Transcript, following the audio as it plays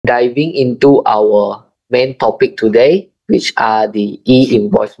diving into our main topic today, which are the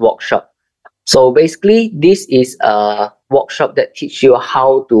e-invoice workshop. So basically, this is a workshop that teaches you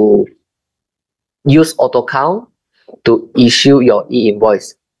how to use Autocount to issue your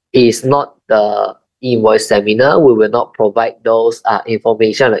e-invoice. It is not the e-invoice seminar. We will not provide those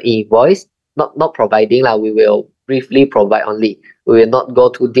information on e-invoice. Not providing, we will briefly provide only. We will not go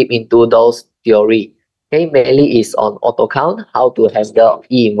too deep into those theory. Okay, mainly is on Autocount, how to handle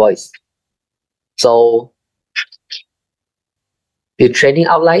e-invoice. So the training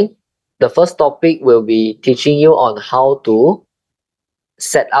outline, the first topic will be teaching you on how to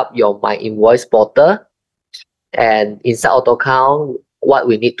set up your My Invoice portal, and inside Autocount, what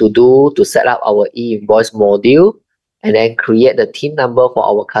we need to do to set up our e-invoice module, and then create the TIN number for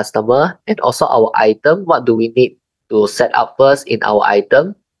our customer, and also our item, what do we need to set up first in our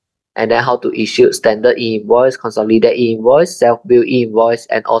item, and then how to issue standard e-invoice, consolidate e-invoice, self-bill e-invoice,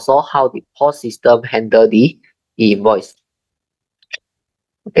 and also how the POS system handle the e-invoice.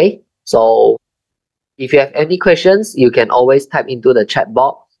 Okay, so if you have any questions, you can always type into the chat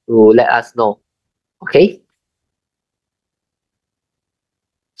box to let us know. Okay,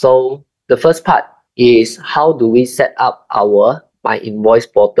 so the first part is how do we set up our My Invoice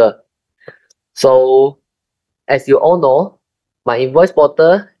portal. So as you all know, My Invoice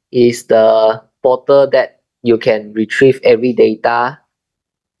portal is the portal that you can retrieve every data.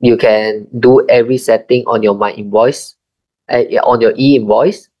 You can do every setting on your My Invoice, on your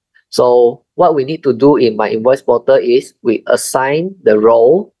e-invoice. So what we need to do in My Invoice portal is we assign the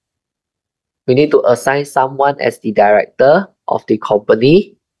role. We need to assign someone as the director of the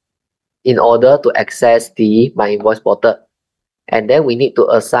company in order to access the My Invoice portal. And then we need to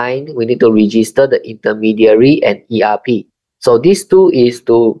register the intermediary and ERP. So this two is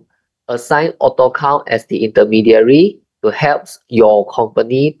to assign Autocount as the intermediary to help your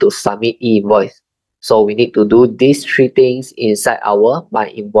company to submit e-invoice. So we need to do these three things inside our My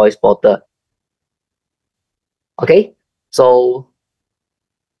Invoice portal. Okay, so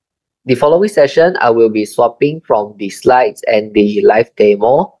the following session, I will be swapping from the slides and the live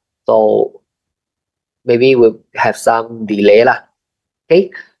demo. So maybe we'll have some delay lah. Okay,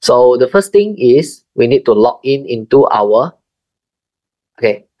 so the first thing is we need to log in into our,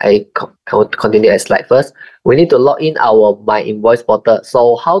 okay, I continue a slide first. We need to log in our My Invoice portal.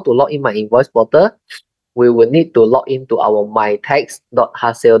 So how to log in My Invoice portal? We will need to log into our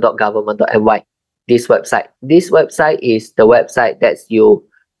mytax.hasil.government.my, this website. This website is the website that you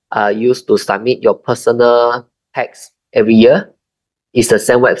use to submit your personal tax every year. It's the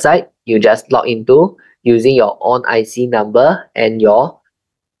same website. You just log into using your own IC number and your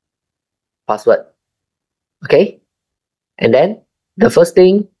password. Okay, and then the first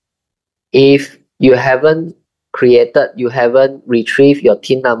thing, if you haven't retrieved your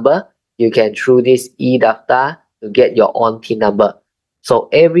TIN number, you can through this e-daftar to get your own TIN number. So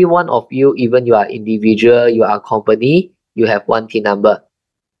every one of you, even you are individual, you are a company, you have one TIN number.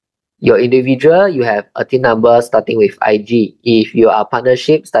 Your individual, you have a TIN number starting with IG. If you are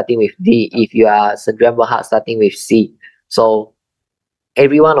partnership, starting with D. If you are Sdn Bhd, starting with C. So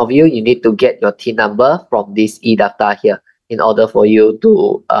every one of you, you need to get your TIN number from this e-daftar here in order for you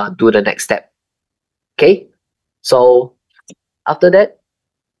to do the next step. Okay, so after that,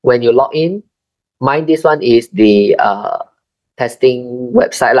 when you log in, mind this one is the testing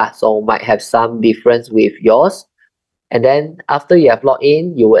website lah, so might have some difference with yours. And then after you have logged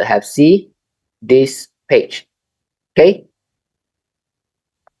in, you will have see this page. Okay,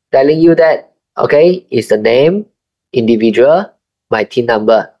 telling you that, okay, is the name, individual, my TIN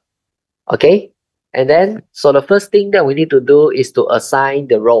number. Okay, and then so the first thing that we need to do is to assign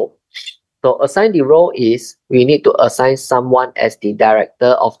the role. So assign the role is we need to assign someone as the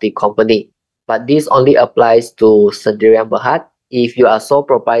director of the company. But this only applies to Sdn Bhd. If you are sole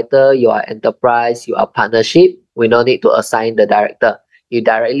proprietor, you are enterprise, you are partnership, we don't need to assign the director. You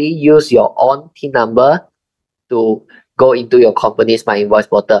directly use your own TIN number to go into your company's My Invoice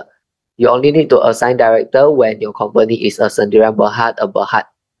portal. You only need to assign director when your company is a Sdn Bhd, a Bhd.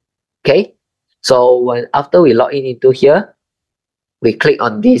 Okay, so after we log in into here, we click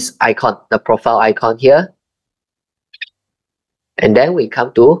on this icon, the profile icon here. And then we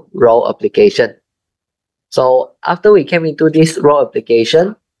come to role application. So after we came into this role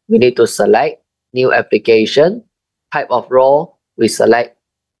application, we need to select new application, type of role, we select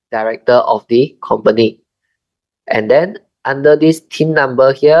director of the company. And then under this TIN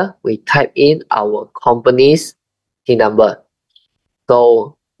number here, we type in our company's TIN number.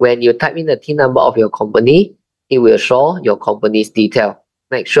 So when you type in the TIN number of your company, it will show your company's detail.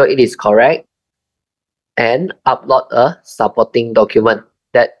 Make sure it is correct and upload a supporting document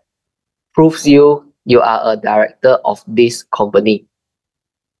that proves you are a director of this company.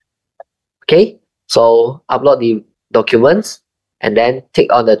 Okay, so upload the documents and then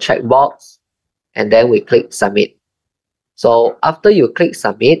tick on the checkbox and then we click submit. So after you click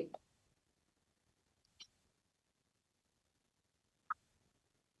submit,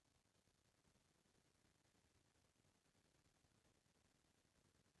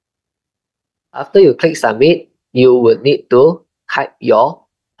 you will need to type your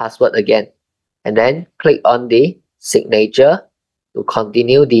password again and then click on the signature to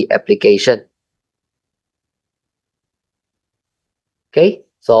continue the application. Okay,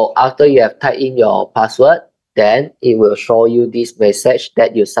 so after you have typed in your password, then it will show you this message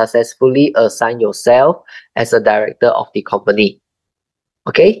that you successfully assign yourself as a director of the company.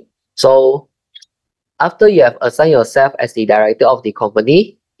 Okay, so after you have assigned yourself as the director of the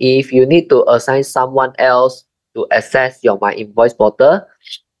company, if you need to assign someone else to access your My Invoice portal,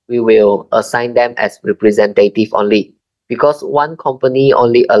 we will assign them as representative only, because one company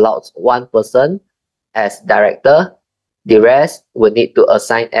only allows one person as director. The rest will need to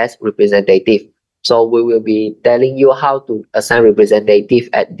assign as representative. So we will be telling you how to assign representative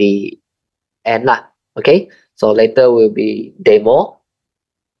at the end lah. Okay, so later will be demo.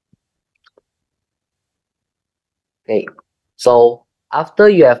 Okay, so after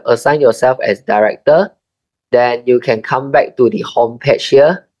you have assigned yourself as director, then you can come back to the home page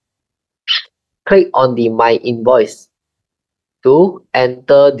here. Click on the My Invoice to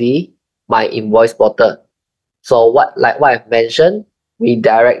enter the My Invoice portal. So like what I've mentioned, we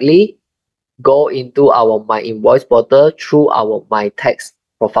directly go into our My Invoice portal through our My Tax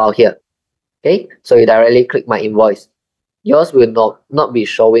profile here. Okay, so you directly click My Invoice. Yours will not be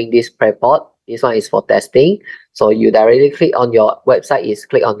showing this report. This one is for testing. So you directly click on your website is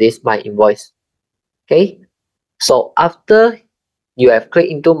click on this My Invoice. Okay, so after you have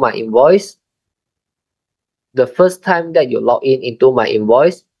clicked into My Invoice, the first time that you log in into My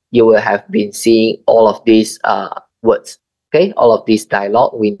Invoice, you will have been seeing all of these words. Okay, all of this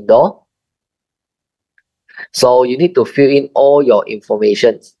dialog window. So you need to fill in all your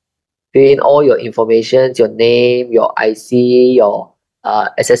information. Fill in all your information, your name, your IC, your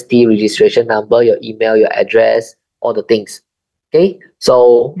SSD registration number, your email, your address, all the things. Okay,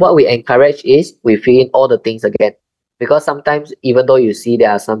 so what we encourage is we fill in all the things again, because sometimes even though you see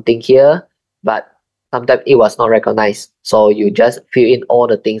there are something here, but sometimes it was not recognized. So you just fill in all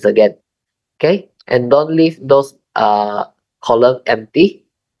the things again. Okay, and don't leave those column empty.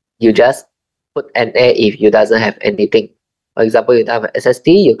 You just put NA if you doesn't have anything. For example, you don't have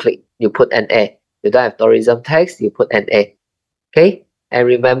SSD, you put NA. You don't have tourism tax, you put NA. Okay, and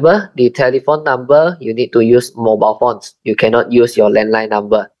remember the telephone number, you need to use mobile phones. You cannot use your landline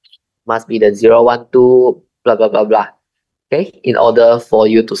number. Must be the 012 blah blah blah blah. Okay, in order for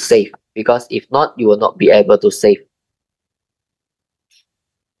you to save, because if not, you will not be able to save.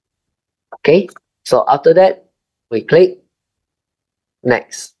 Okay, so after that, we click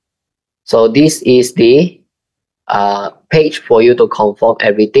next. So this is the page for you to confirm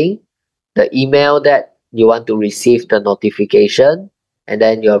everything, the email that you want to receive the notification, and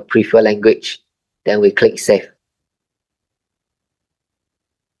then your preferred language. Then we click save.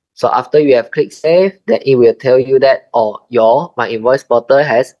 So after you have clicked save, then it will tell you that your My Invoice portal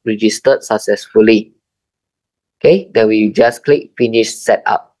has registered successfully. Okay, then we just click finish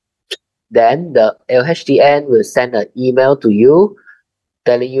setup. Then the LHDN will send an email to you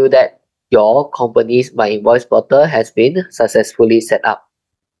telling you that your company's My Invoice portal has been successfully set up.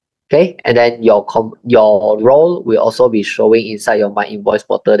 Okay, and then your role will also be showing inside your My Invoice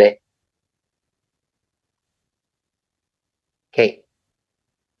portal there. Okay,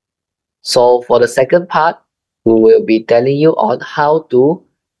 so for the second part, we will be telling you on how to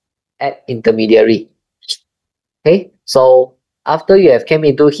add intermediary. Okay, so after you have came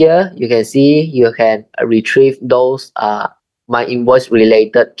into here, you can see you can retrieve those My Invoice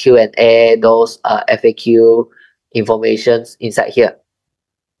related Q&A, those FAQ informations inside here.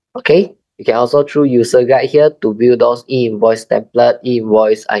 Okay, you can also through user guide here to view those e-invoice template,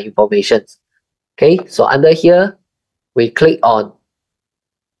 e-invoice informations. Okay, so under here, we click on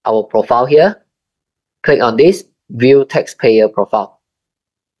our profile here. Click on this view taxpayer profile.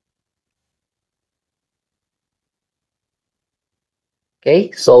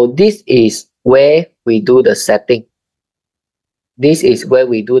 Okay, so this is where we do the setting. This is where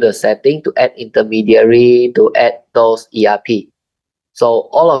we do the setting to add intermediary, to add those ERP. So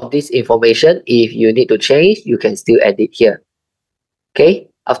all of this information, if you need to change, you can still edit here. Okay,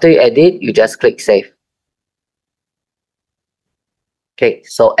 after you edit, you just click save. Okay,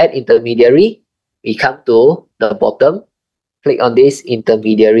 so add intermediary, we come to the bottom, click on this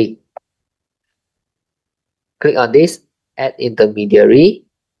intermediary. Click on this, add intermediary,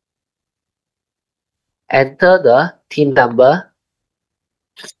 enter the TIN number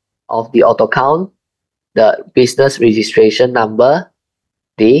of the auto account, the business registration number,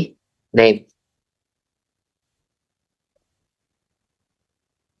 the name.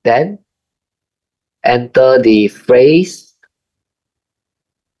 Then enter the phrase.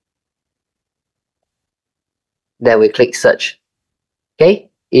 Then we click search. Okay,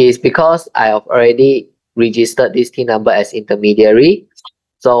 it's because I have already registered this TIN number as intermediary.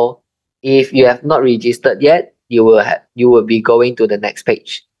 So if you have not registered yet, you will be going to the next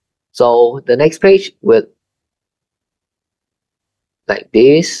page. So the next page will like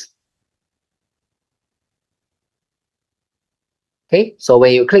this. Okay, so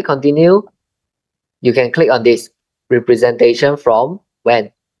when you click continue, you can click on this representation from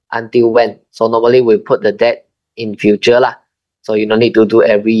when until when. So normally we put the date in future lah. So you don't need to do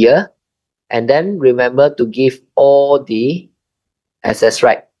every year. And then remember to give all the access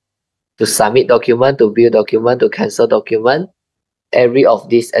right to submit document, to view document, to cancel document, every of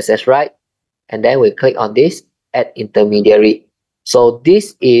these access right. And then we click on this add intermediary. So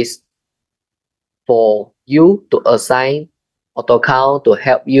this is for you to assign Autocount to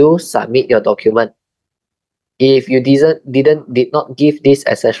help you submit your document. If you did not give this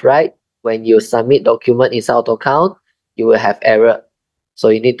access right, when you submit document inside Autocount, you will have error. So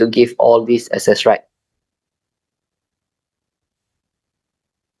you need to give all these access right.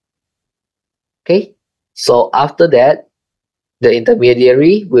 Okay, so after that, the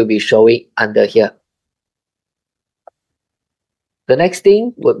intermediary will be showing under here. The next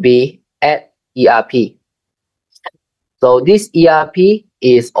thing would be add ERP. So this ERP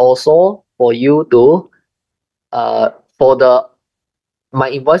is also for you to for the My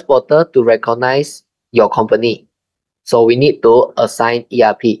Invoice portal to recognize your company. So we need to assign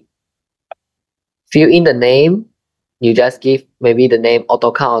ERP. Fill in the name. You just give maybe the name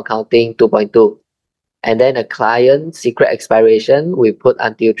Autocount Accounting 2.2. And then a client secret expiration, we put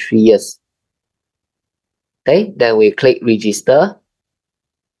until 3 years. Okay, then we click register.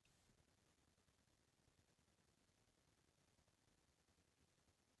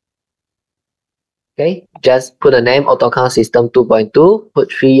 Okay, just put the name Autocount System 2.2,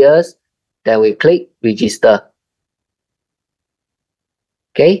 put 3 years, then we click register.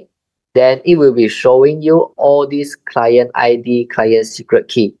 Okay, then it will be showing you all these client ID, client secret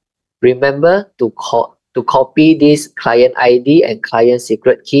key. Remember to copy this client ID and client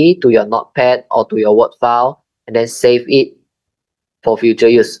secret key to your notepad or to your Word file and then save it for future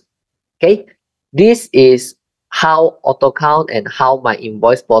use. Okay, this is how Autocount and how My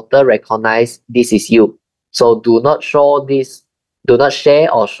Invoice portal recognize this is you. So do not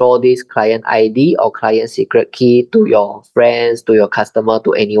share or show this client ID or client secret key to your friends, to your customer,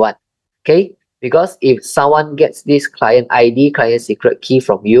 to anyone. Okay, because if someone gets this client ID, client secret key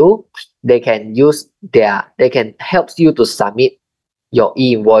from you, they can help you to submit your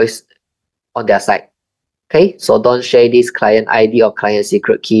e-invoice on their site. Okay, so don't share this client ID or client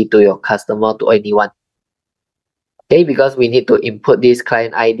secret key to your customer, to anyone. Okay, because we need to input this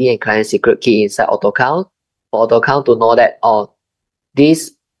client ID and client secret key inside Autocount for Autocount to know that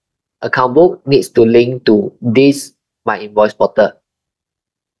this account book needs to link to this My Invoice portal.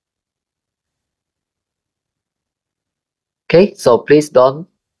 Okay, so please don't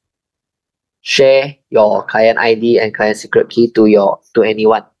share your client ID and client secret key to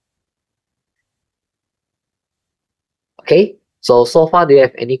anyone. Okay, so far do you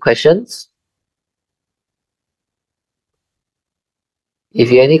have any questions? If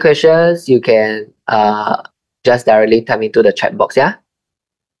you have any questions, you can just directly type into the chat box, yeah?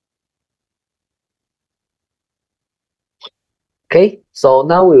 Okay, so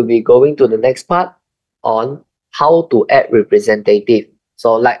now we'll be going to the next part on how to add representative.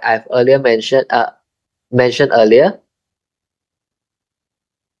 So like I've earlier mentioned earlier,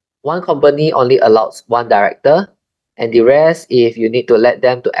 one company only allows one director, and the rest, if you need to let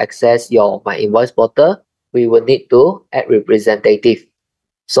them to access your My Invoice portal, we will need to add representative.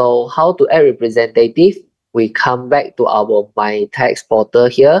 So how to add representative? We come back to our My Tax portal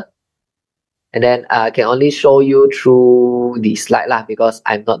here, and then I can only show you through the slide lah, because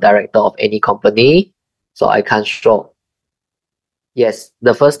I'm not director of any company, so I can't show. Yes,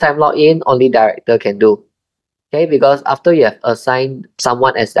 the first time login, only director can do. Okay, because after you have assigned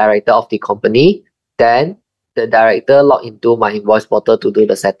someone as director of the company, then the director log into My Invoice portal to do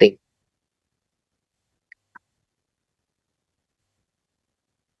the setting.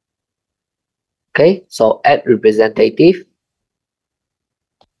 Okay, so add representative.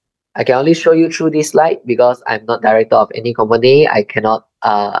 I can only show you through this slide because I'm not director of any company. I can't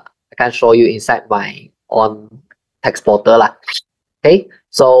show you inside my on tax portal lah. Okay,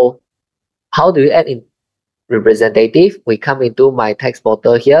 so how do you add in representative? We come into my tax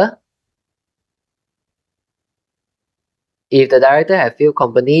portal here. If the director have few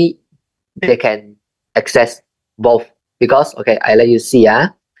company, they can access both, because okay, I let you see.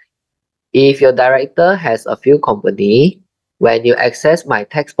 If your director has a few company, when you access my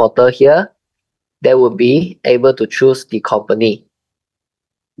tax portal here, they will be able to choose the company.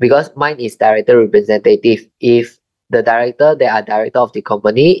 Because mine is director representative. If the director, they are director of the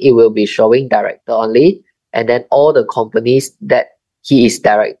company, it will be showing director only. And then all the companies that he is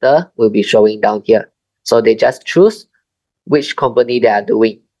director will be showing down here. So they just choose which company they are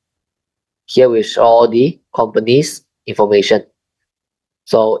doing. Here we show all the companies information.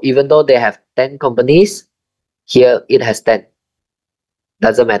 So even though they have 10 companies, here it has 10.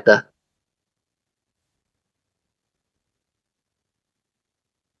 Doesn't matter.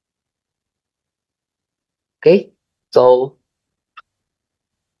 Okay, so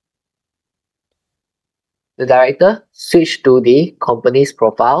the director switch to the company's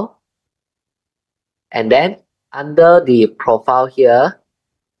profile, and then under the profile here,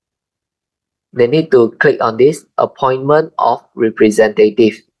 they need to click on this appointment of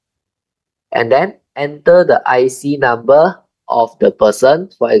representative, and then enter the IC number of the person,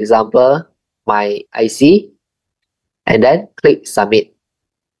 for example my IC, and then click submit,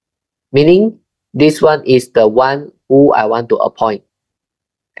 meaning this one is the one who I want to appoint,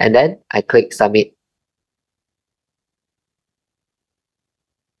 and then I click submit.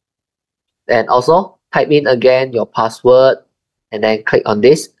 And also type in again your password, and then click on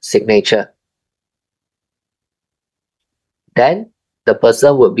this signature. Then the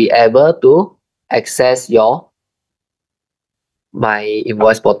person will be able to access your my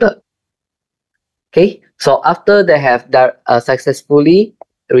invoice portal. Okay, so after they have successfully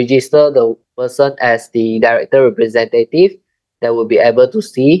registered the person as the director representative, they will be able to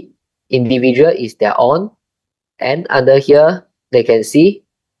see individual is their own, and under here they can see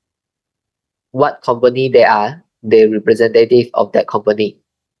what company they are, the representative of that company.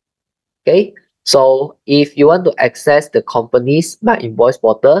 Okay, so if you want to access the company's my invoice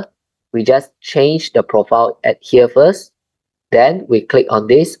portal, we just change the profile at here first, then we click on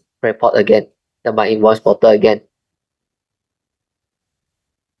this report again, the my invoice portal again.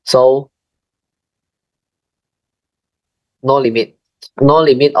 So no limit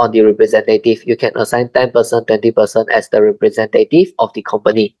on the representative. You can assign 10%, 20% as the representative of the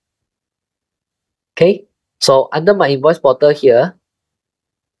company. Okay, so under my invoice portal here,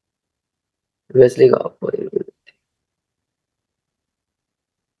 previously got,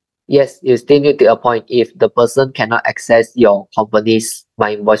 yes, you still need to appoint if the person cannot access your company's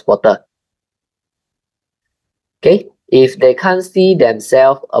my invoice portal. Okay, if they can't see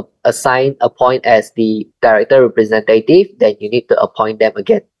themselves assign appoint as the director representative, then you need to appoint them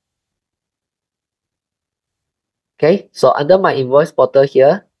again. Okay, so under my invoice portal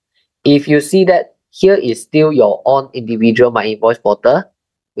here, if you see that here is still your own individual my invoice portal,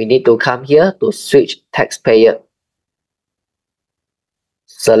 we need to come here to switch taxpayer.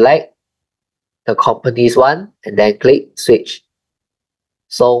 Select the company's one and then click switch.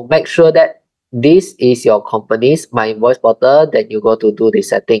 So make sure that this is your company's my invoice portal, then you go to do the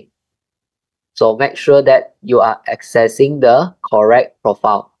setting. So make sure that you are accessing the correct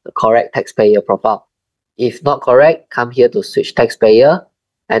profile, the correct taxpayer profile. If not correct, come here to switch taxpayer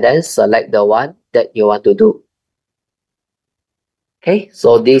and then select the one that you want to do. Okay,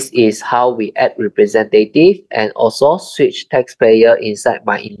 so this is how we add representative and also switch taxpayer inside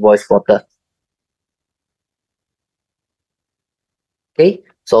my invoice portal. Okay,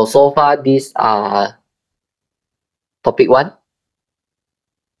 so far these are topic 1.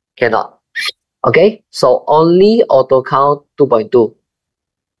 Cannot. Okay, so only Autocount 2.2.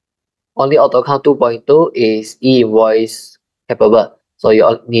 Only Autocount 2.2 is e-invoice capable. So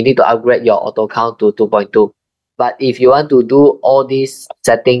you need to upgrade your Autocount to 2.2. But if you want to do all these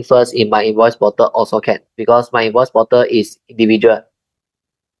settings first in my invoice portal, also can, because my invoice portal is individual.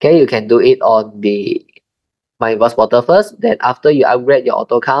 Okay, you can do it on the my invoice portal first. Then after you upgrade your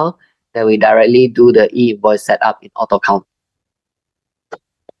Autocount, then we directly do the e-invoice setup in Autocount.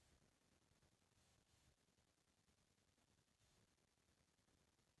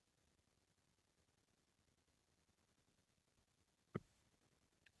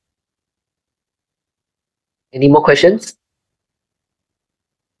 Any more questions?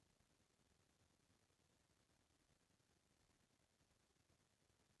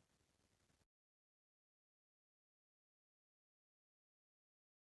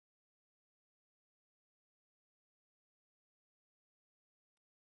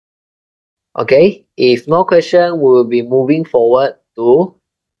 Okay, if no question, we will be moving forward to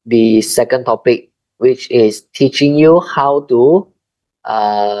the second topic, which is teaching you how to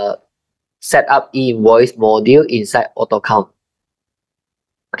set up e-invoice module inside Autocount.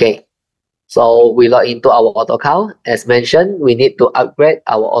 Okay, so we log into our Autocount. As mentioned, we need to upgrade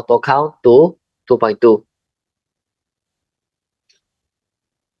our Autocount to 2.2.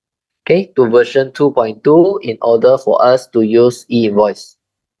 Okay, to version 2.2 in order for us to use e-invoice.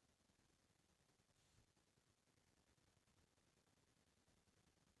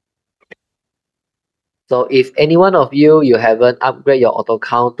 So if any one of you haven't upgraded your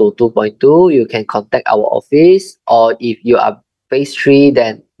Autocount to 2.2, you can contact our office, or if you are phase 3,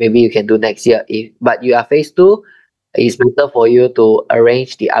 then maybe you can do next year. But you are phase 2, it's better for you to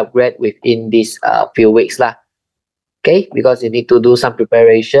arrange the upgrade within this few weeks lah. Okay, because you need to do some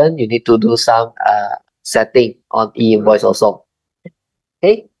preparation, you need to do some setting on e-invoice also.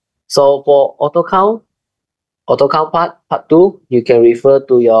 Okay, so for Autocount part 2, you can refer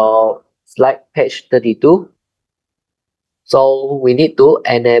to your slide page 32. So we need to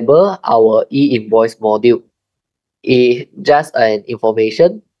enable our e-invoice module. It's just an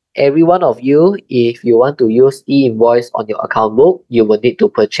information. Every one of you, if you want to use e-invoice on your account book, you will need to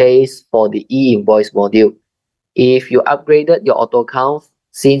purchase for the e-invoice module. If you upgraded your auto account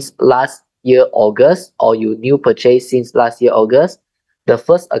since last year August, or you new purchase since last year August, the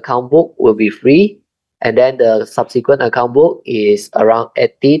first account book will be free, and then the subsequent account book is around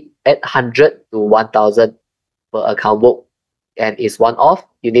 800 to 1000 per account book, and it's one off.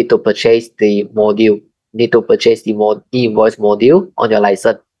 You need to purchase the module. You need to purchase the e-invoice module on your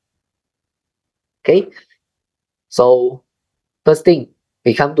license. Okay, so first thing,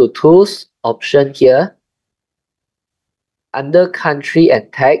 we come to tools option here. Under country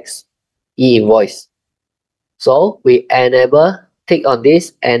and tax, e-invoice. So we tick on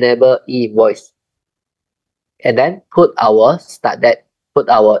this, enable e-invoice. And then put our start date, put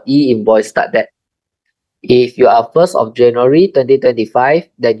our e-invoice start date. If you are 1st of January 2025,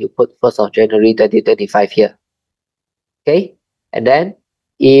 then you put 1st of January 2025 here. Okay, and then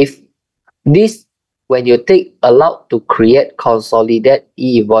if this, when you tick allowed to create consolidate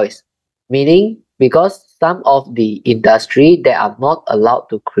e-invoice, meaning because some of the industry they are not allowed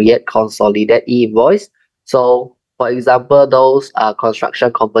to create consolidate e-invoice. So for example, those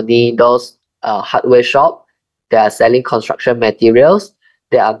construction company, those hardware shop, they are selling construction materials,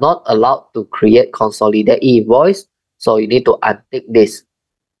 they are not allowed to create consolidate e-invoice. So you need to untick this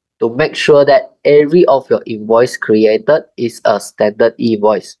to make sure that every of your invoice created is a standard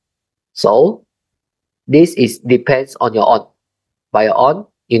e-invoice. So this is depends on your own. By your own,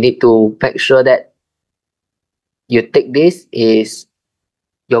 you need to make sure that you take this is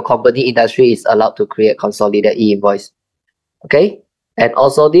your company industry is allowed to create consolidated e-invoice. Okay, and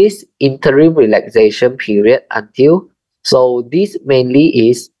also this interim relaxation period until, so this mainly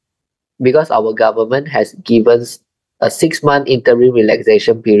is because our government has given a 6-month interim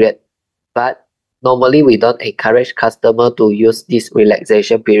relaxation period, but normally we don't encourage customer to use this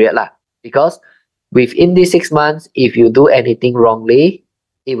relaxation period lah, because within these 6 months, if you do anything wrongly,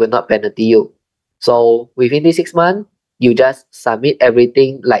 it will not penalty you. So within these 6 months, you just submit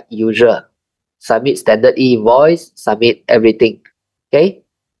everything like usual. Submit standard e-invoice, submit everything. Okay?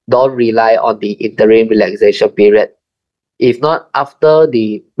 Don't rely on the interim relaxation period. If not, after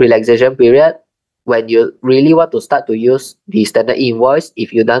the relaxation period, when you really want to start to use the standard e-invoice,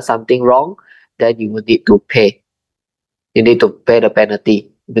 if you done something wrong, then you will need to pay. You need to pay the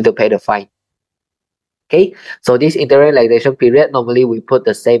penalty. You need to pay the fine. Okay, so this interim relaxation period, normally we put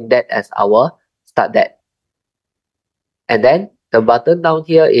the same date as our start date. And then the button down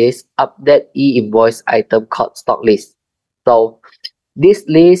here is update e-invoice item code stock list. So this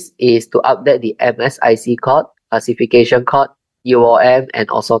list is to update the MSIC code, classification code, UOM, and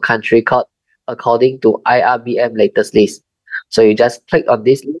also country code according to IRBM latest list. So you just click on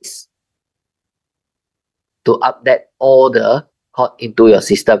this list to update all the code into your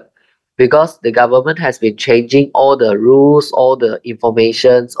system. Because the government has been changing all the rules, all the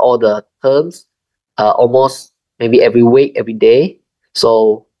informations, all the terms, almost maybe every week, every day.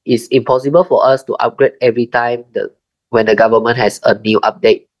 So it's impossible for us to upgrade every time when the government has a new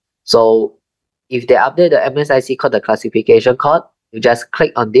update. So if they update the MSIC code, the classification code, you just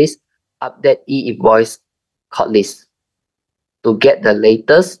click on this update e-invoice code list to get the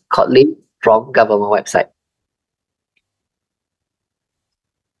latest code list from government website.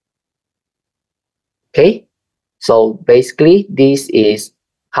 Okay, so basically this is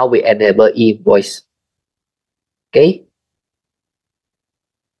how we enable e-invoice. Okay,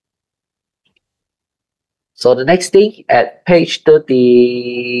 So the next thing at page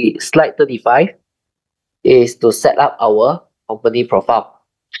 30, slide 35, is to set up our company profile.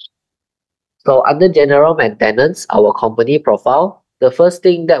 So under general maintenance, our company profile, the first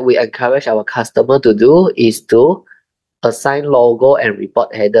thing that we encourage our customer to do is to assign logo and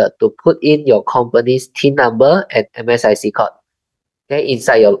report header to put in your company's TIN number and MSIC code, okay,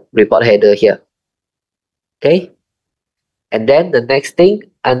 inside your report header here. Okay. And then the next thing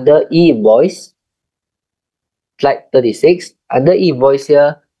under e-invoice, slide 36, under e-invoice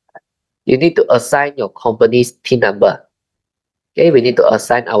here, you need to assign your company's TIN number. Okay, we need to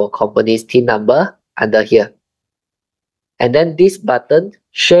assign our company's TIN number under here. And then this button,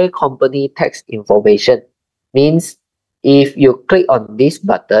 share company tax information, means if you click on this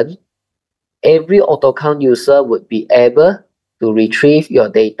button, every Autocount user would be able to retrieve your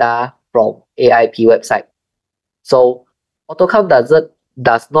data from AIP website. So Autocount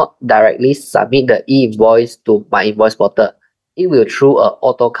does not directly submit the e-invoice to my invoice portal. It will through a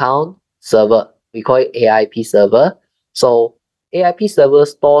Autocount server. We call it AIP server. So AIP server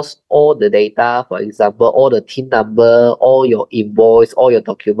stores all the data, for example, all the TIN number, all your invoice, all your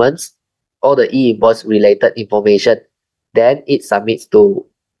documents, all the e-invoice related information. Then it submits to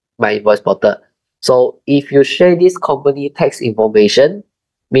my invoice portal. So if you share this company tax information,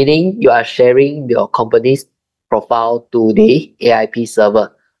 meaning you are sharing your company's profile to the AIP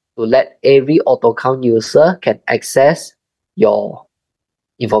server to let every Autocount user can access your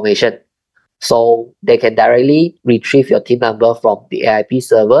information. So they can directly retrieve your TIN number from the AIP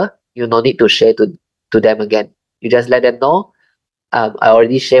server. You no need to share to them again. You just let them know, I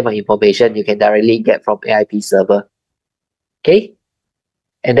already share my information. You can directly get from AIP server. Okay.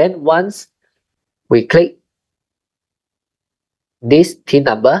 And then once we click this TIN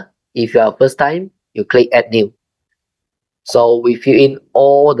number, if you are first time, you click add new. So we fill in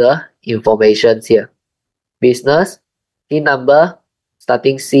all the information here. Business, TIN number,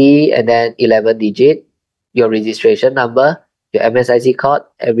 starting C and then 11 digit, your registration number, your MSIC code,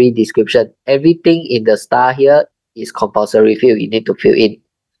 every description, everything in the star here is compulsory fill. You need to fill in.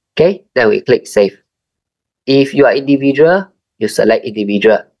 Okay, then we click save. If you are individual, you select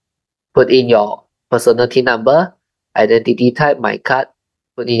individual. Put in your personal TIN number, identity type, my card,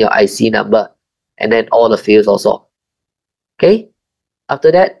 put in your IC number, and then all the fields also. Okay,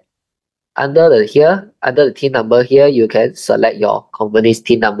 after that, under the TIN number here, you can select your company's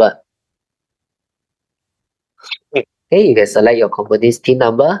TIN number. Okay, you can select your company's TIN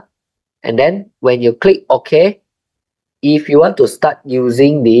number. And then when you click OK, if you want to start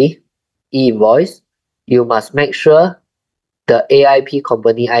using the e-invoice, you must make sure the AIP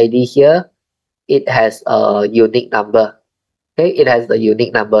company ID here, it has a unique number. Okay, it has the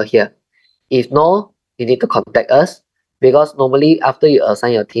unique number here. If no, you need to contact us, because normally after you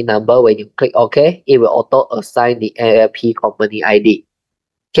assign your TIN number, when you click OK, it will auto assign the AIP company ID.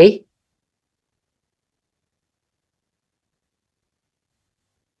 Okay.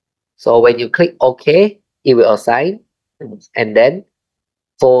 So when you click OK, it will assign. And then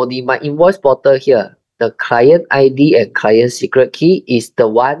for the My Invoice portal here, the client ID and client secret key is the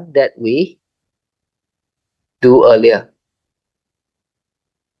one that we do earlier.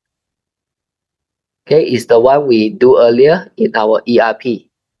 Okay, is the one we do earlier in our ERP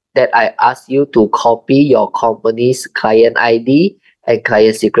that I asked you to copy your company's client ID and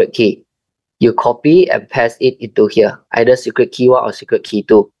client secret key. You copy and paste it into here, either secret key 1 or secret key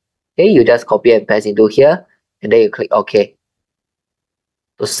 2. Okay, you just copy and paste into here, and then you click OK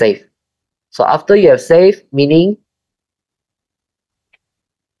to save. So after you have saved, meaning,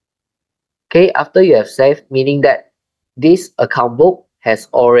 okay, after you have saved, meaning that this account book has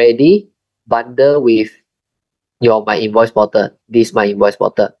already bundled with your My Invoice portal, this My Invoice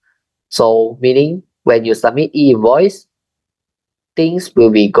portal. So meaning when you submit e-invoice, things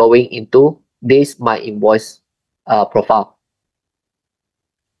will be going into this My Invoice profile.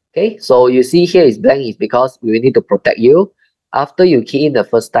 Okay, so you see here is blank is because we need to protect you. After you key in the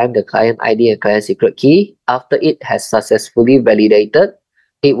first time the client ID and client secret key, after it has successfully validated,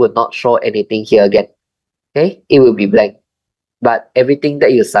 it will not show anything here again. Okay, it will be blank. But everything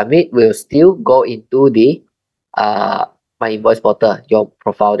that you submit will still go into the My Invoice portal, your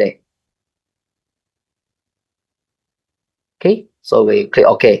profile there. Okay, so we click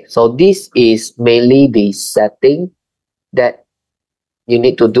OK. So this is mainly the setting that you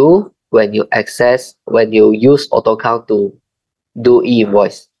need to do when you use Autocount to do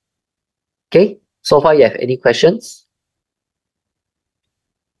e-invoice. Okay, so far you have any questions?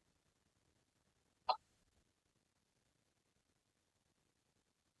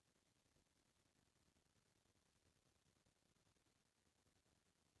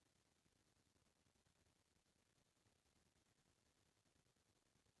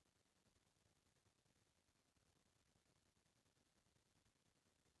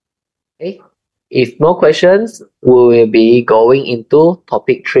 Okay, if no questions, we will be going into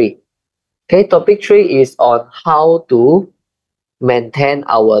topic 3. Okay, topic 3 is on how to maintain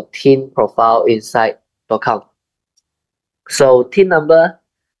our team profile inside Autocount. So team number,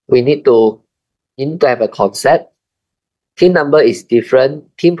 we need to have a concept. Team number is different.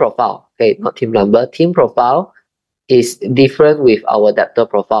 Team profile, okay, not team number. Team profile is different with our debtor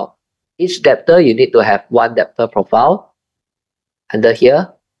profile. Each debtor, you need to have one debtor profile. Under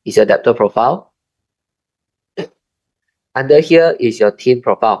here is your debtor profile. Under here is your team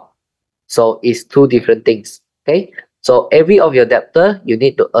profile. So it's two different things. Okay. So every of your debtor, you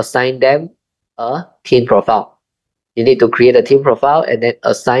need to assign them a team profile. You need to create a team profile and then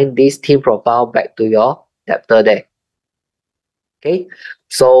assign this team profile back to your debtor there. Okay.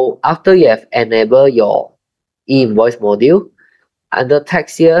 So after you have enabled your e-invoice module, under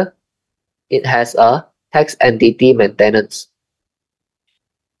tax here, it has a tax entity maintenance.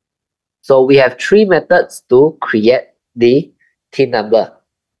 So we have 3 methods to create the team number.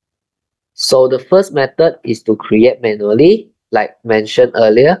 So the first method is to create manually, like mentioned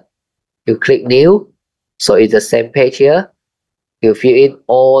earlier. You click new, so it's the same page here. You fill in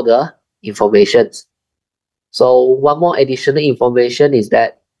all the informations. So one more additional information is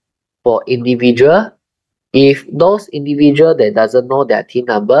that for individual, if those individual that doesn't know their team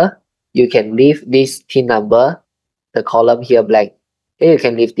number, you can leave this team number, the column here blank. Okay, you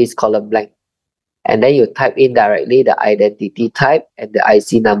can leave this column blank. And then you type in directly the identity type and the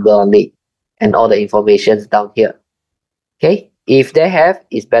IC number only, and all the information down here. Okay, if they have,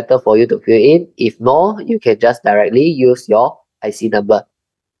 it's better for you to fill in. If no, you can just directly use your IC number.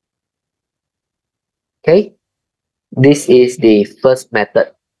 Okay, this is the first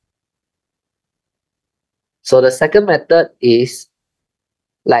method. So the second method is,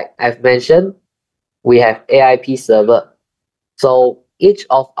 like I've mentioned, we have AIP server. So each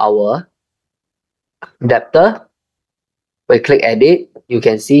of our debtor, we click edit, you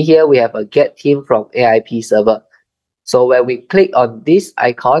can see here we have a get team from AIP server. So when we click on this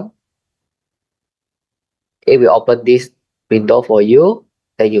icon, it will open this window for you.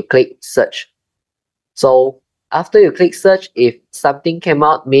 Then you click search. So after you click search, if something came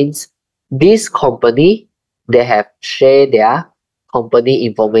out, means this company, they have shared their company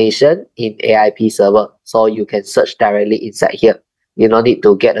information in AIP server. So you can search directly inside here. You don't need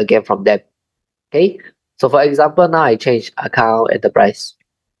to get again from them. Okay. So for example, now I change account enterprise.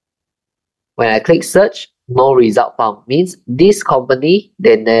 When I click search, no result found, means this company,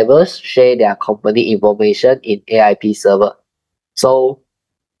 they never share their company information in AIP server. So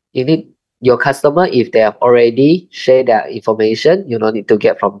you need your customer, if they have already shared their information, you don't need to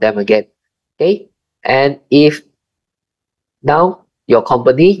get from them again. Okay. And if now your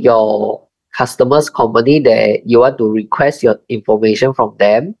company, your customer's company, that you want to request your information from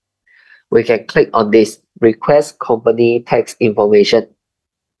them, we can click on this request company tax information.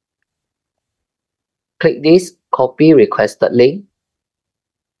 Click this copy requested link.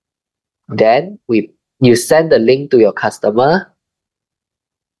 Then you send the link to your customer.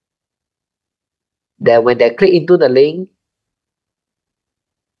 Then when they click into the link,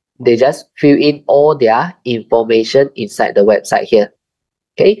 they just fill in all their information inside the website here.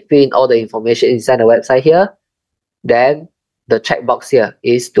 Okay, fill in all the information inside the website here. Then the checkbox here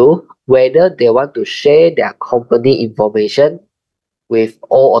is to whether they want to share their company information with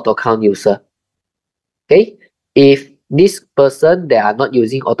all Autocount user. Okay, if this person, they are not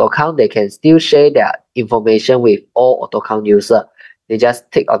using Autocount, they can still share their information with all Autocount user. They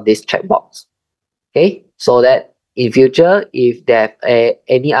just tick on this checkbox. Okay, so that in future, if they have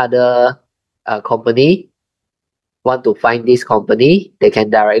any other company want to find this company, they can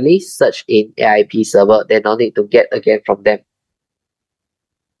directly search in AIP server. They don't need to get again from them.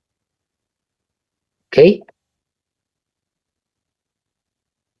 Okay.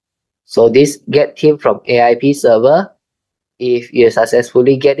 So this get team from AIP server, if you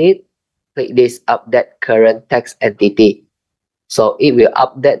successfully get it, click this update current tax entity. So it will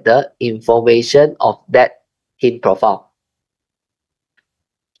update the information of that team profile.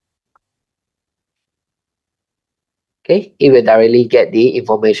 Okay, it will directly get the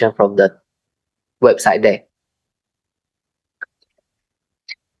information from the website there.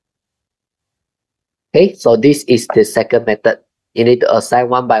 Okay, so this is the second method. You need to assign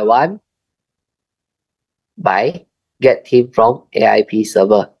one by one by get team from AIP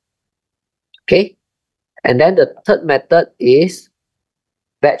server. Okay, and then the third method is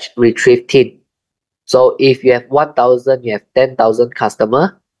batch retrieve team. So if you have 1,000, you have 10,000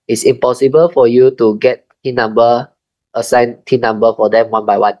 customer, it's impossible for you to get team number, assign team number for them one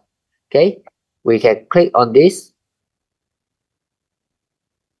by one. Okay, we can click on this.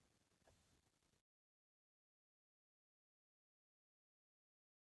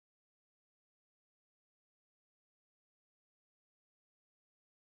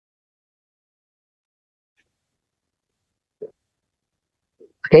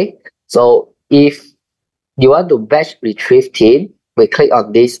 Okay, so if you want to batch retrieve tin, we click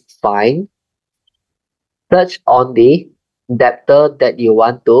on this find, search on the debtor that you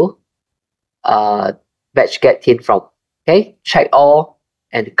want to batch get tin from. Okay, check all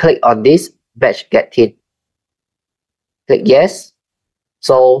and click on this batch get tin. Click yes.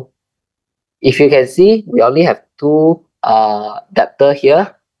 So if you can see, we only have two debtor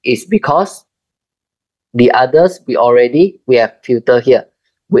here. Is because the others we have filter here.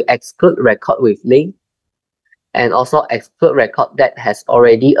 We exclude record with link and also exclude record that has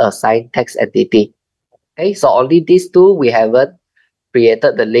already assigned tax entity. Okay, so only these two we haven't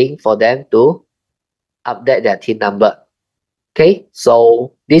created the link for them to update their TIN number. Okay,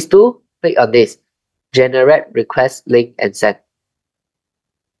 so these two, click on this, generate request link and send.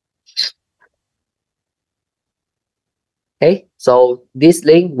 Okay, so this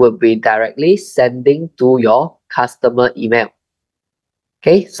link will be directly sending to your customer email.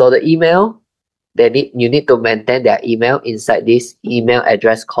 Okay, so the email, you need to maintain their email inside this email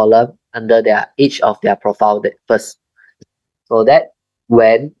address column under each of their profile first. So that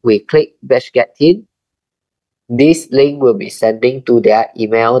when we click batch get tin, this link will be sending to their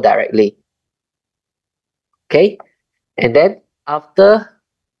email directly. Okay, and then after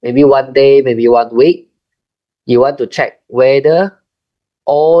maybe 1 day, maybe 1 week, you want to check whether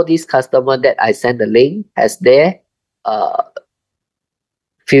all these customers that I send the link has they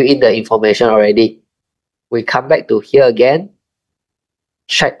fill in the information already. We come back to here again,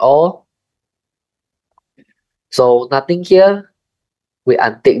 check all. So nothing here, we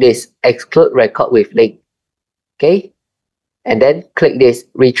untick this, exclude record with link. Okay, and then click this,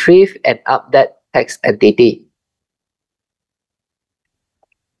 retrieve and update text entity.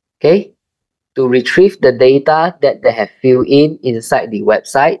 Okay, to retrieve the data that they have filled in inside the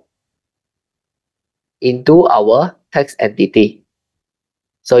website into our text entity.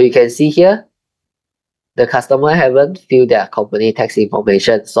 So you can see here, the customer haven't filled their company tax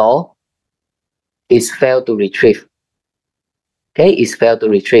information, so it's failed to retrieve. Okay, it's failed to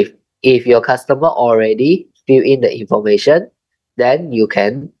retrieve. If your customer already fill in the information, then you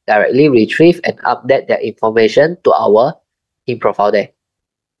can directly retrieve and update that information to our TIN profile there.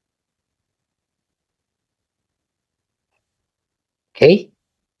 Okay,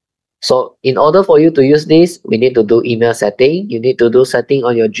 so in order for you to use this, we need to do email setting. You need to do setting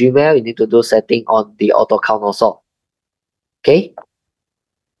on your Gmail. You need to do setting on the Autocount also. Okay,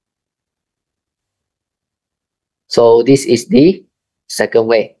 so this is the second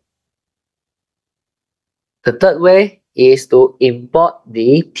way. The third way is to import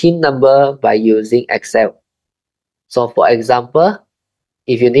the TIN number by using Excel. So for example,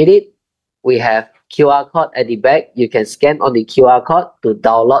 if you need it, we have QR code at the back. You can scan on the QR code to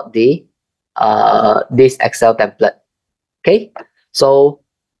download the this Excel template. Okay, so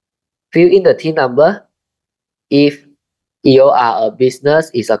fill in the TIN number. If you are a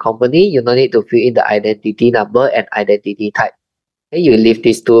business, is a company, you don't need to fill in the identity number and identity type. Okay, you leave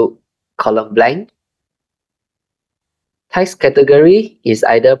these two column blank. Tax category is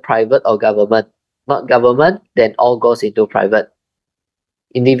either private or government. Not government, then all goes into private.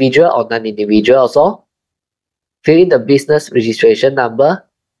 Individual or non-individual also. Fill in the business registration number.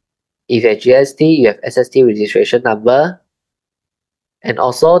 If you have GST, you have SST registration number. And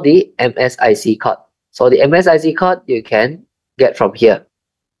also the MSIC code. So the MSIC code you can get from here.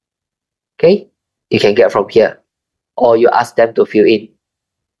 Okay, you can get from here. Or you ask them to fill in.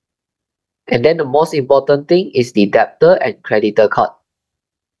 And then the most important thing is the debtor and creditor code.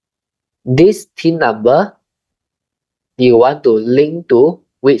 This TIN number, you want to link to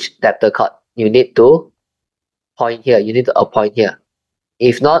which debtor code. You need to point here. You need to appoint here.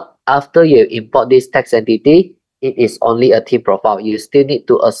 If not, after you import this tax entity, it is only a TIN profile. You still need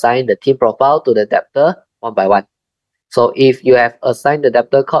to assign the TIN profile to the debtor one by one. So if you have assigned the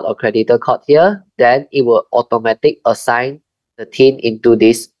debtor code or creditor code here, then it will automatically assign the TIN into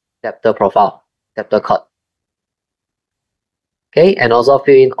this debtor profile, debtor code. Okay, and also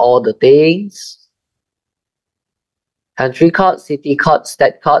fill in all the things. Country code, city code,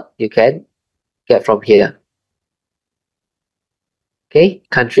 state code, you can get from here. Okay,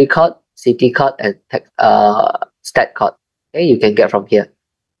 country code, city code, and state code. Okay, you can get from here.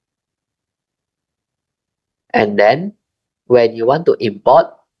 And then when you want to import,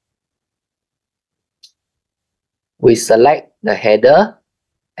 we select the header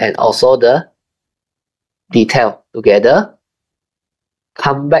and also the detail together.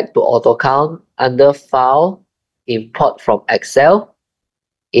 Come back to Autocount under File, Import from Excel,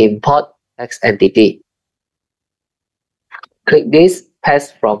 Import Text Entity. Click this,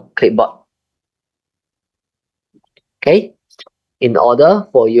 paste from clipboard. Okay, in order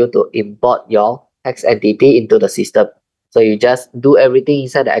for you to import your tax entity into the system. So you just do everything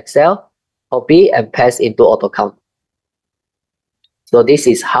inside the Excel, copy and paste into Autocount. So this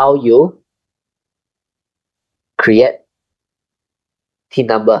is how you create TIN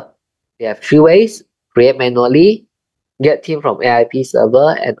number. We have 3 ways: create manually, get TIN from AIP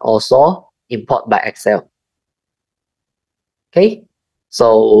server, and also import by Excel. Okay,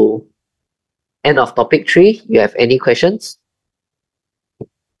 so end of topic 3. You have any questions?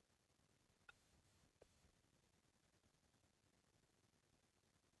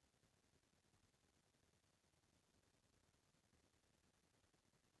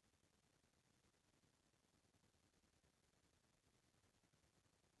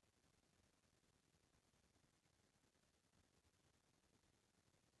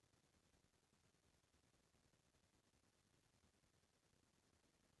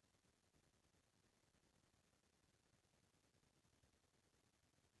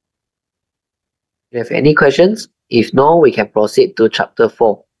 You have any questions? If no, we can proceed to chapter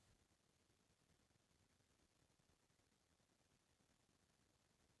 4.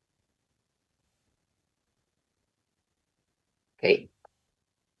 Okay.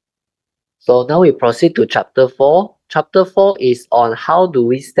 So now we proceed to chapter 4. Chapter 4 is on how do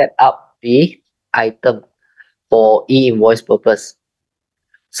we set up the item for e-invoice purpose.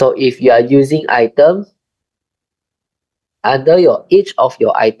 So if you are using item, under each of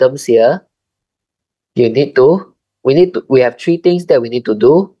your items here, we have 3 things that we need to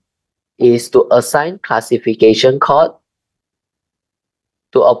do is to assign classification code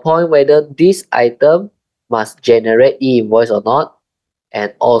to a point whether this item must generate e-invoice or not,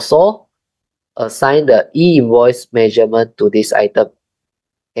 and also assign the e-invoice measurement to this item.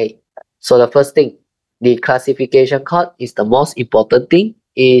 Okay, so the first thing, the classification code is the most important thing,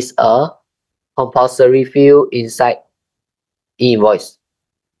 is a compulsory field inside e-invoice.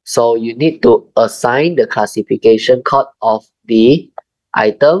 So you need to assign the classification code of the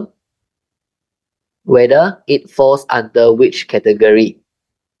item, whether it falls under which category.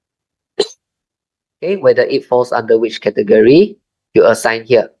 Okay, whether it falls under which category, you assign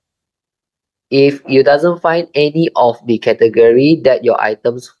here. If you doesn't find any of the category that your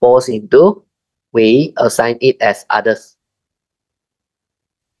items falls into, we assign it as others.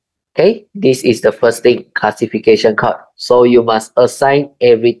 Okay, this is the first thing, classification code. So you must assign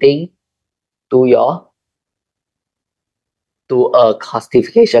everything to a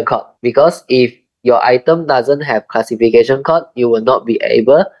classification code, because if your item doesn't have classification code, you will not be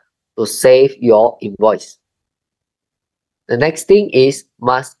able to save your invoice. The next thing is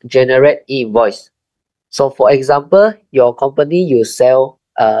must generate e-invoice. So for example, your company, you sell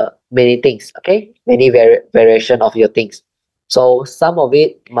many things, okay? Many variation of your things. So some of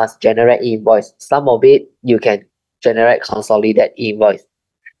it must generate e-invoice. Some of it you can generate consolidate e-invoice.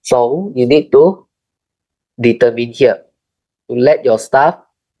 So you need to determine here to let your staff,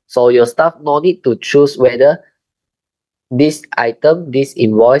 so your staff no need to choose whether this item, this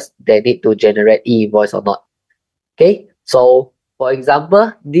invoice, they need to generate e-invoice or not. Okay, so for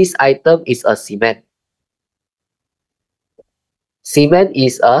example, this item is a cement. Cement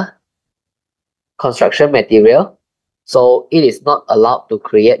is a construction material, so it is not allowed to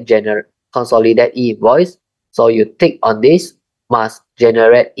create consolidate e-invoice. So you tick on this, must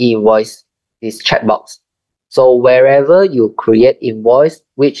generate e-invoice, this checkbox. So wherever you create invoice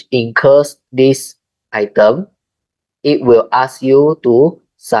which incurs this item, it will ask you to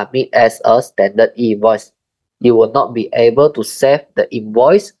submit as a standard e-invoice. You will not be able to save the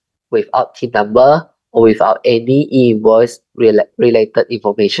invoice without TIN number or without any e-invoice related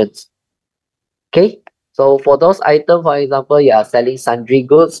information. Okay, so for those items, for example, you are selling sundry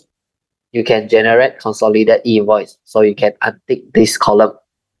goods, you can generate consolidated e-invoice. So you can untick this column.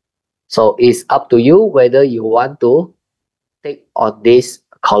 So it's up to you whether you want to tick on these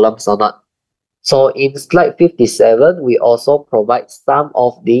columns or not. So in slide 57, we also provide some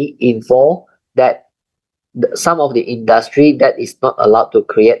of the info that some of the industry that is not allowed to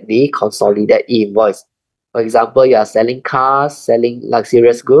create the consolidated e-invoice. For example, you are selling cars, selling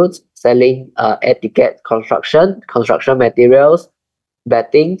luxurious goods, selling air ticket, construction materials,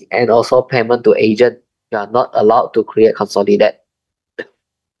 betting, and also payment to agent. You are not allowed to create consolidate.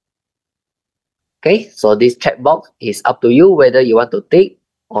 Okay, so this checkbox is up to you whether you want to tick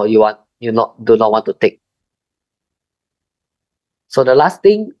or do not want to tick. So the last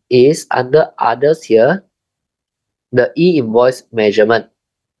thing is under others here, the e-invoice measurement.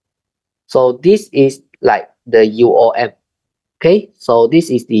 So this is like the UOM. Okay, so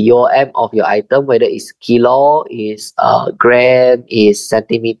this is the UOM of your item, whether it's kilo, is gram, is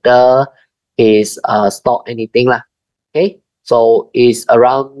centimeter, is stock, anything lah. Okay, So it's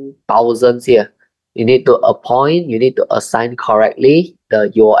around thousands here. You need to appoint, you need to assign correctly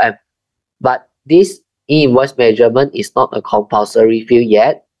the UOM. But this e-invoice measurement is not a compulsory field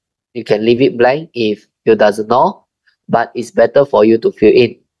yet. You can leave it blank if you doesn't know, but it's better for you to fill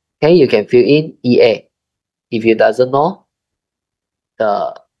in. Okay, you can fill in EA. If you doesn't know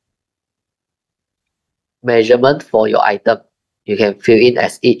the measurement for your item, you can fill in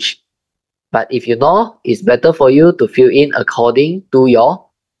as each. But if you know, it's better for you to fill in according to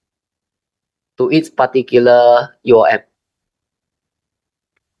its particular UOM.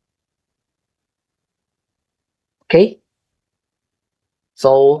 Okay.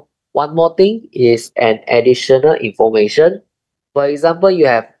 So one more thing is an additional information. For example, you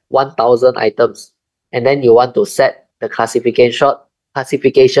have 1000 items and then you want to set the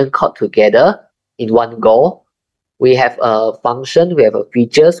classification code together in one go. We have a function, we have a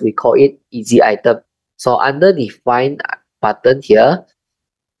features, we call it easy item. So under the find button here,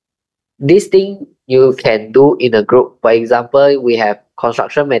 this thing you can do in a group. For example, we have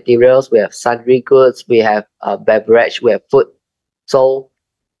construction materials, we have sundry goods, we have beverage, we have food. So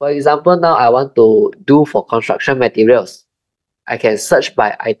for example, now I want to do for construction materials. I can search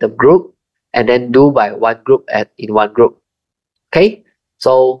by item group and then do by one group in one group. Okay,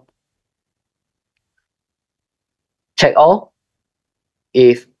 so check all.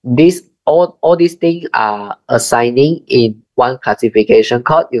 If all these things are assigning in one classification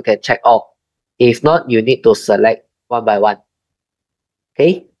code, you can check all. If not, you need to select one by one.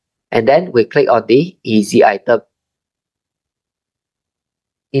 Okay, and then we click on the easy item.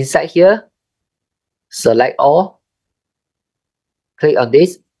 Inside here, select all. Click on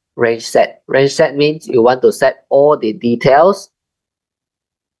this range set. Range set means you want to set all the details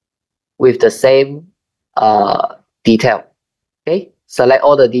with the same detail. Okay, select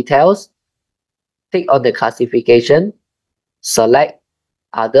all the details. Click on the classification. Select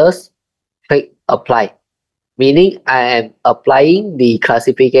others. Click apply. Meaning I am applying the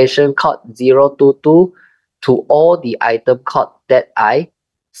classification code 022 to all the item code that I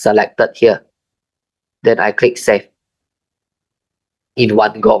selected here. Then I click save in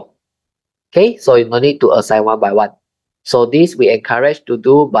one go. Okay, so you no need to assign one by one. So this we encourage to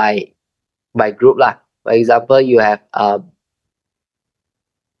do by group lah. For example, you have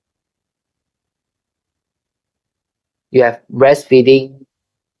breastfeeding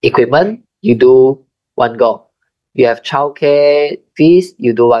equipment, you do one go. You have childcare fees,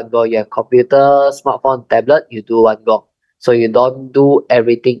 you do one go. You have computer, smartphone, tablet, you do one go. So you don't do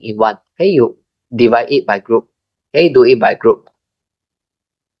everything in one. Okay, you divide it by group. Okay, do it by group.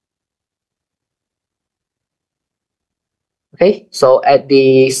 Okay, so at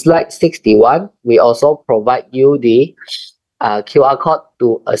the slide 61, we also provide you the QR code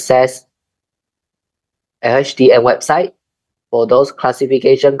to access LHDN website for those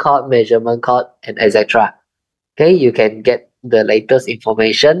classification code, measurement code, and etc. Okay, you can get the latest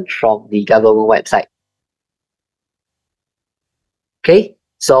information from the government website. Okay,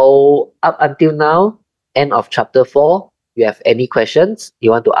 so up until now, end of chapter 4, you have any questions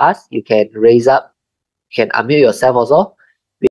you want to ask, you can raise up, you can unmute yourself also.